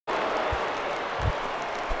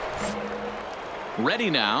Ready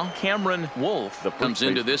now, Cameron Wolfe comes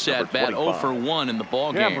into this at-bat 0 for 1 in the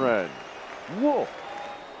ball game. Cameron Wolfe.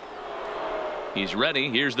 He's ready.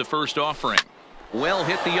 Here's the first offering. Well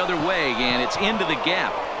hit the other way, and it's into the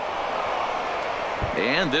gap.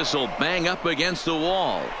 And this will bang up against the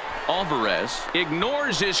wall. Alvarez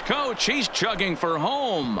ignores his coach. He's chugging for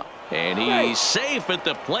home. And he's safe at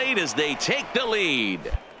the plate as they take the lead.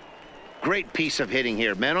 Great piece of hitting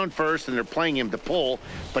here. Men on first, and they're playing him to pull,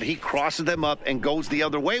 but he crosses them up and goes the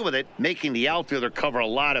other way with it, making the outfielder cover a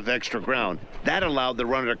lot of extra ground. That allowed the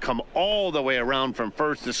runner to come all the way around from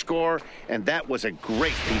first to score, and that was a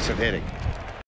great piece of hitting.